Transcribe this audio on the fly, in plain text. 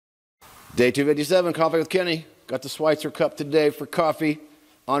Day 257, Coffee with Kenny. Got the Schweitzer Cup today for coffee.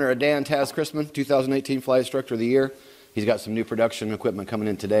 Honor of Dan Taz Chrisman, 2018 Flight Instructor of the Year. He's got some new production equipment coming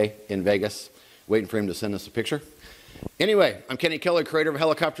in today in Vegas. Waiting for him to send us a picture. Anyway, I'm Kenny Keller, creator of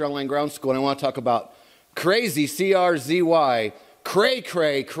Helicopter Online Ground School, and I want to talk about Crazy, C-R-Z-Y,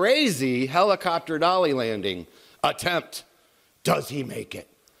 Crazy Helicopter Dolly Landing attempt. Does he make it?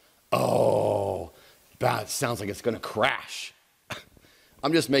 Oh, that sounds like it's going to crash.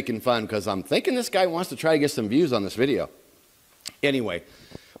 I'm just making fun because I'm thinking this guy wants to try to get some views on this video. Anyway,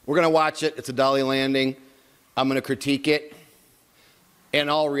 we're going to watch it. It's a dolly landing. I'm going to critique it. In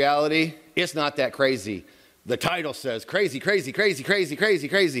all reality, it's not that crazy. The title says crazy, crazy, crazy, crazy, crazy,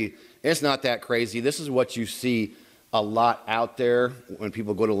 crazy. It's not that crazy. This is what you see a lot out there when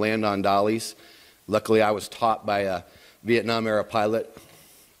people go to land on dollies. Luckily, I was taught by a Vietnam era pilot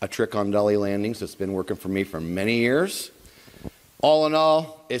a trick on dolly landings that's been working for me for many years. All in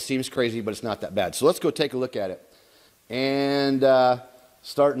all, it seems crazy, but it's not that bad. So let's go take a look at it. And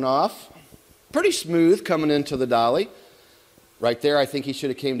starting off, pretty smooth coming into the dolly. Right there, I think he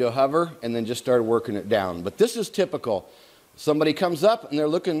should have came to a hover and then just started working it down. But this is typical. Somebody comes up and they're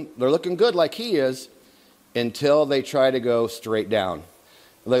looking good like he is until they try to go straight down.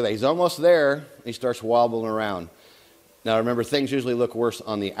 Look at that, he's almost there, and he starts wobbling around. Now remember, things usually look worse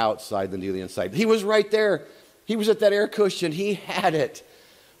on the outside than do the inside. He was right there. He was at that air cushion. He had it.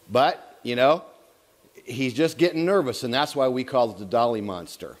 But, you know, he's just getting nervous, and that's why we call it the dolly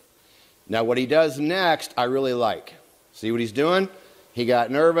monster. Now what he does next, I really like. See what he's doing? He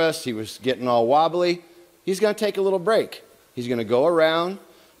got nervous. He was getting all wobbly. He's going to take a little break. He's going to go around,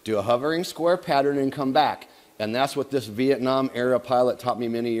 do a hovering square pattern, and come back. And that's what this Vietnam era pilot taught me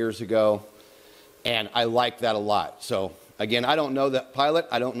many years ago. And I like that a lot. So again, I don't know that pilot.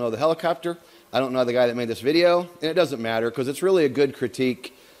 I don't know the helicopter. I don't know the guy that made this video. And it doesn't matter because it's really a good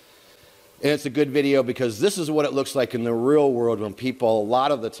critique. And it's a good video because this is what it looks like in the real world when people a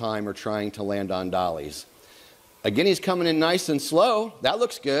lot of the time are trying to land on dollies. Again, he's coming in nice and slow. That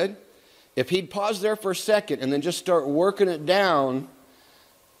looks good. If he'd pause there for a second and then just start working it down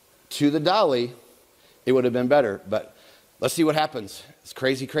to the dolly, it would have been better. But let's see what happens. It's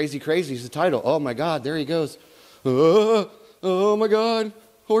crazy, crazy, crazy is the title. Oh my God, there he goes. Oh my God,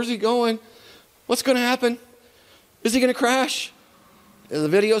 where's he going? What's going to happen? Is he going to crash? The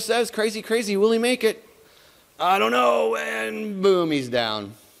video says crazy, crazy, will he make it? I don't know, and boom, he's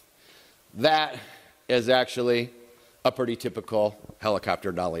down. That is actually a pretty typical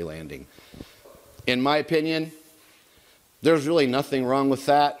helicopter dolly landing. In my opinion, there's really nothing wrong with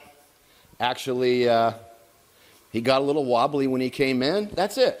that. Actually, he got a little wobbly when he came in.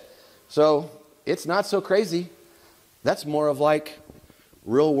 That's it. So it's not so crazy. That's more of like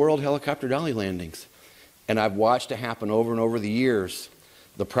real world helicopter dolly landings. And I've watched it happen over and over the years.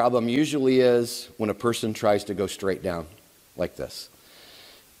 The problem usually is when a person tries to go straight down like this.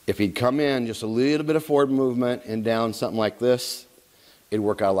 If he'd come in just a little bit of forward movement and down something like this, it'd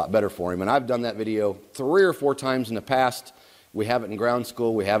work out a lot better for him. And I've done that video 3 or 4 times in the past. We have it in ground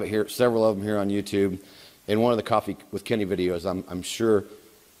school. We have it here, several of them here on YouTube. In one of the Coffee with Kenny videos, I'm sure,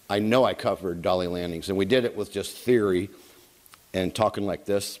 I know I covered dolly landings. And we did it with just theory and talking like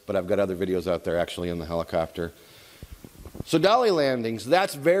this, but I've got other videos out there actually in the helicopter. So dolly landings,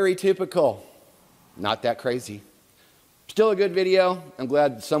 that's very typical. Not that crazy. Still a good video. I'm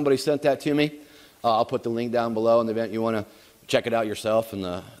glad somebody sent that to me. I'll put the link down below in the event you want to check it out yourself. And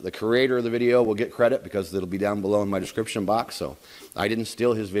the creator of the video will get credit because it'll be down below in my description box. So I didn't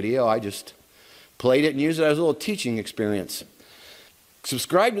steal his video. I just played it and used it as a little teaching experience.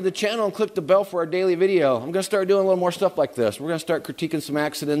 Subscribe to the channel and click the bell for our daily video. I'm going to start doing a little more stuff like this. We're going to start critiquing some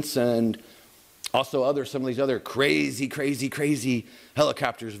accidents and also some of these other crazy, crazy, crazy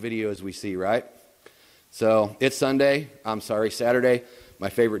helicopters videos we see, right? So it's Sunday. I'm sorry, Saturday. My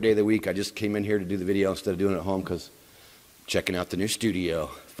favorite day of the week. I just came in here to do the video instead of doing it at home because checking out the new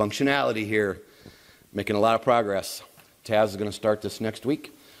studio. Functionality here. Making a lot of progress. Taz is going to start this next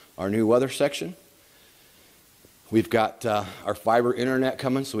week. Our new weather section. We've got our fiber internet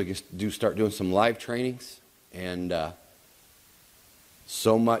coming so we can start doing some live trainings. And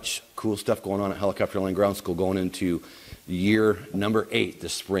so much cool stuff going on at Helicopter Online Ground School going into year number 8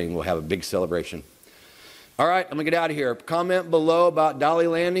 this spring. We'll have a big celebration. All right, I'm going to get out of here. Comment below about dolly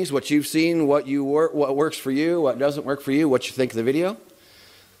landings, what you've seen, what works for you, what doesn't work for you, what you think of the video.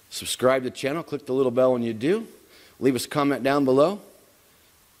 Subscribe to the channel. Click the little bell when you do. Leave us a comment down below.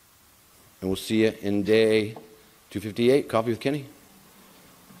 And we'll see you in day 258, Coffee with Kenny.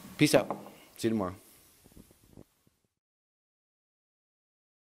 Peace out. See you tomorrow.